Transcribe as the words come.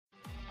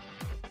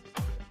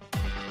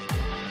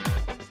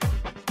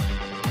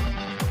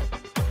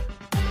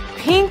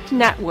pink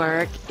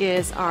network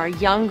is our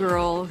young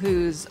girl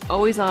who's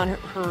always on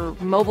her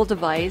mobile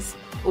device,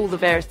 all the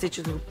various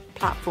digital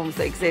platforms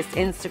that exist,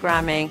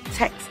 Instagramming,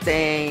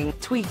 texting,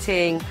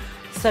 tweeting.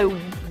 So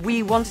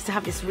we wanted to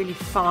have this really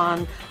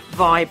fun,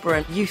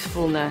 vibrant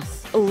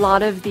youthfulness. A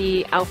lot of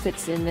the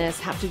outfits in this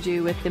have to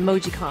do with the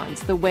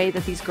emojicons, the way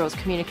that these girls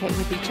communicate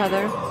with each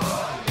other.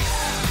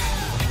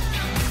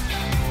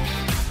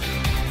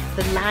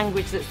 The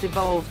language that's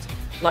evolved,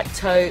 like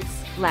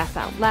totes, laugh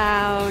out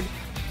loud,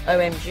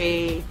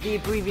 OMG, the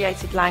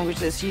abbreviated language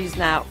that's used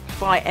now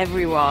by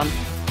everyone.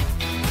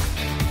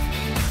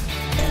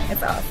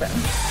 It's awesome.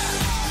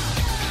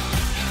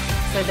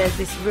 So there's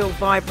this real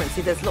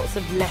vibrancy. There's lots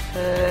of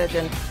leopard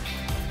and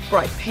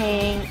bright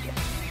pink,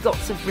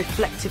 lots of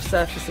reflective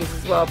surfaces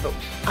as well. But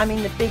I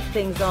mean, the big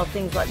things are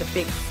things like the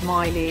big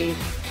smiley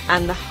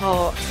and the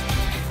heart.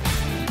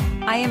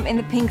 I am in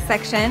the pink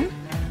section,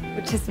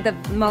 which is the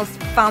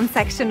most fun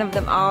section of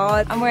them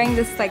all. I'm wearing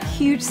this like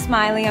huge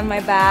smiley on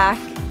my back.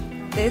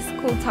 This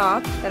cool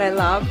top that I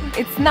love.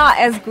 It's not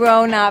as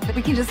grown up, but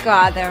we can just go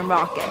out there and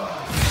rock it.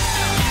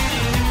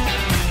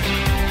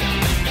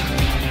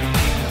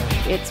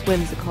 It's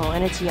whimsical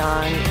and it's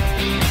young.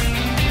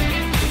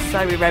 It's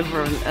so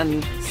irreverent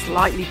and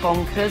slightly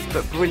bonkers,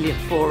 but brilliant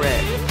for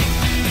it.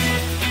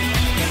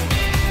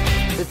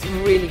 It's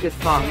really good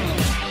fun.